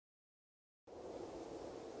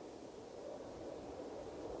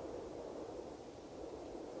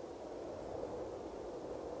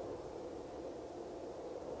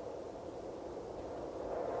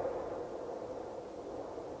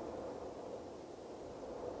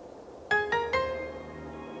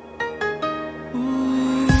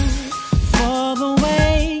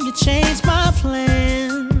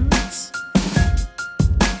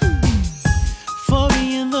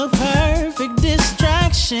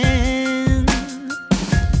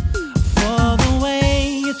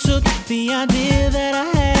the idea that I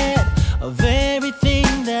had of everything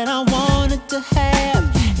that I wanted to have.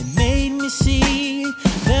 It made me see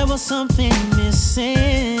there was something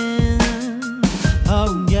missing.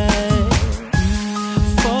 Oh yeah.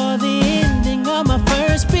 For the ending of my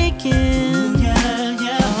first begin. Yeah,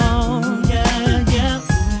 yeah. Oh yeah,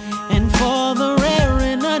 yeah. And for the rare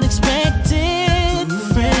and unexpected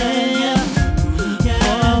friend.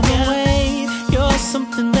 For the way you're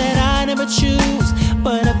something that I never choose,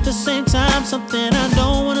 but at the same time something I don't